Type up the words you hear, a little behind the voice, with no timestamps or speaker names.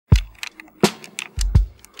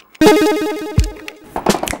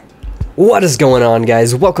What is going on,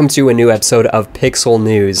 guys? Welcome to a new episode of Pixel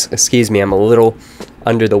News. Excuse me, I'm a little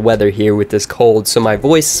under the weather here with this cold, so my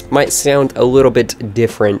voice might sound a little bit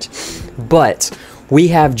different, but we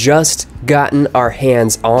have just gotten our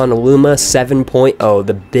hands on Luma 7.0,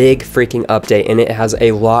 the big freaking update, and it has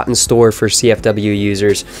a lot in store for CFW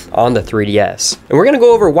users on the 3DS. And we're going to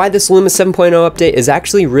go over why this Luma 7.0 update is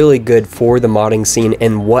actually really good for the modding scene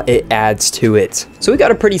and what it adds to it. So we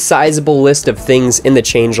got a pretty sizable list of things in the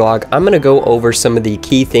changelog. I'm going to go over some of the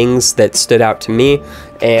key things that stood out to me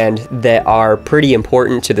and that are pretty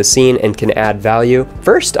important to the scene and can add value.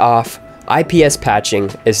 First off, IPS patching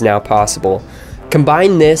is now possible.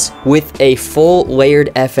 Combine this with a full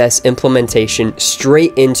layered FS implementation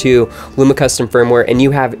straight into Luma custom firmware, and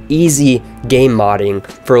you have easy game modding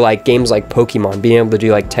for like games like Pokemon, being able to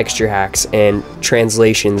do like texture hacks and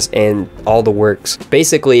translations and all the works.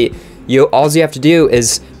 Basically, all you have to do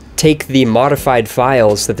is take the modified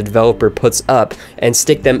files that the developer puts up and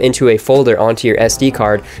stick them into a folder onto your SD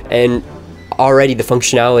card, and already the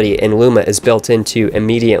functionality in Luma is built in to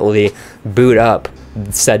immediately boot up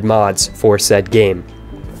said mods for said game.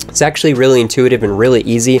 It's actually really intuitive and really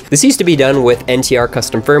easy. This used to be done with NTR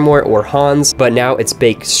custom firmware or Hans, but now it's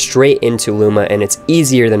baked straight into Luma and it's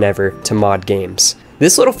easier than ever to mod games.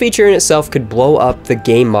 This little feature in itself could blow up the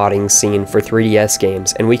game modding scene for 3DS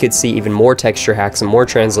games, and we could see even more texture hacks and more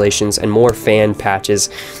translations and more fan patches.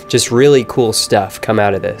 Just really cool stuff come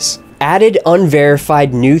out of this. Added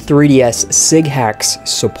unverified new 3DS SIG hacks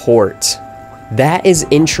support. That is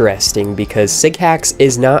interesting because SIG hacks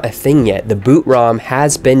is not a thing yet. The boot ROM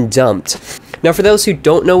has been dumped. Now, for those who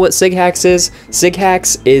don't know what SIG hacks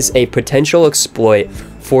is a potential exploit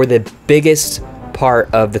for the biggest part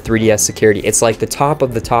of the 3DS security. It's like the top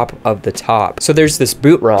of the top of the top. So there's this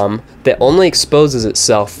boot ROM that only exposes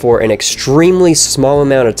itself for an extremely small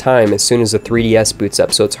amount of time as soon as the 3DS boots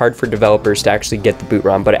up. So it's hard for developers to actually get the boot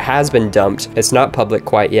ROM, but it has been dumped. It's not public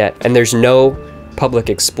quite yet, and there's no public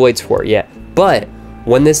exploits for it yet. But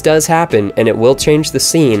when this does happen, and it will change the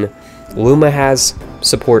scene, Luma has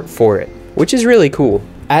support for it, which is really cool.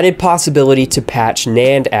 Added possibility to patch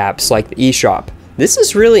NAND apps like the eShop. This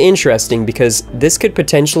is really interesting because this could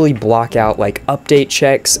potentially block out like update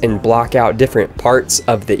checks and block out different parts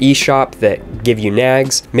of the eShop that give you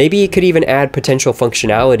nags. Maybe it could even add potential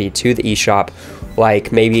functionality to the eShop,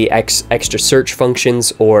 like maybe extra search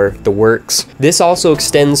functions or the works. This also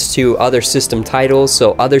extends to other system titles,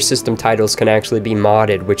 so other system titles can actually be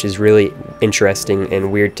modded, which is really interesting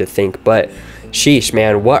and weird to think, but sheesh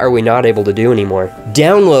man, what are we not able to do anymore?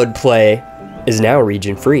 Download play is now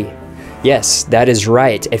region free. Yes, that is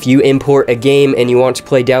right. If you import a game and you want to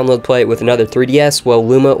play download play with another 3DS, well,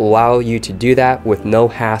 Luma will allow you to do that with no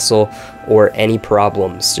hassle or any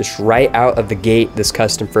problems. Just right out of the gate, this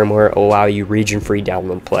custom firmware will allow you region-free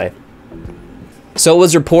download play. So it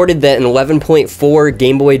was reported that in 11.4,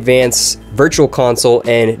 Game Boy Advance Virtual Console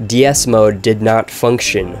and DS mode did not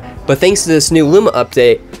function. But thanks to this new Luma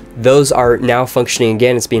update, those are now functioning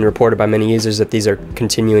again. It's being reported by many users that these are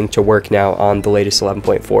continuing to work now on the latest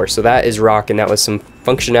 11.4. So that is rock, and that was some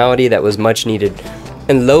functionality that was much needed.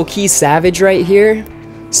 And low-key savage right here,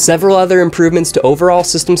 several other improvements to overall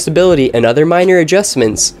system stability and other minor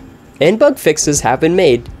adjustments and bug fixes have been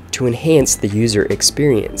made to enhance the user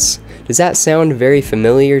experience. Does that sound very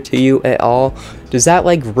familiar to you at all? Does that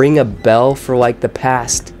like ring a bell for like the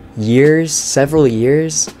past years, several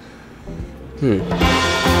years?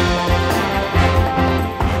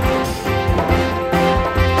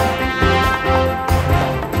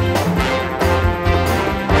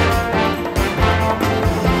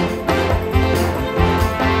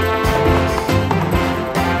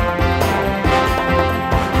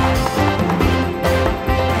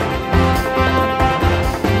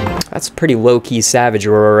 That's pretty low-key savage,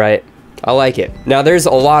 Aurora, right? I like it. Now, there's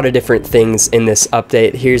a lot of different things in this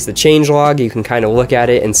update. Here's the changelog. You can kind of look at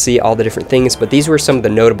it and see all the different things, but these were some of the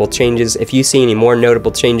notable changes. If you see any more notable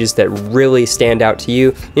changes that really stand out to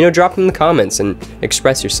you, drop them in the comments and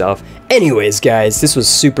express yourself. Anyways, guys, this was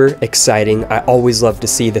super exciting. I always love to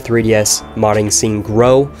see the 3DS modding scene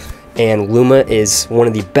grow, and Luma is one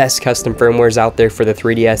of the best custom firmwares out there for the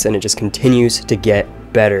 3DS, and it just continues to get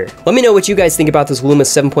better. Let me know what you guys think about this Luma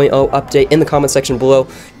 7.0 update in the comment section below.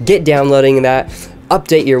 Get downloading that,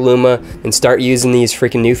 update your Luma, and start using these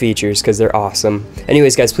freaking new features because they're awesome.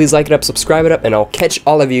 Anyways, guys, please like it up, subscribe it up, and I'll catch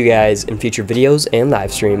all of you guys in future videos and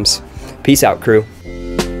live streams. Peace out, crew.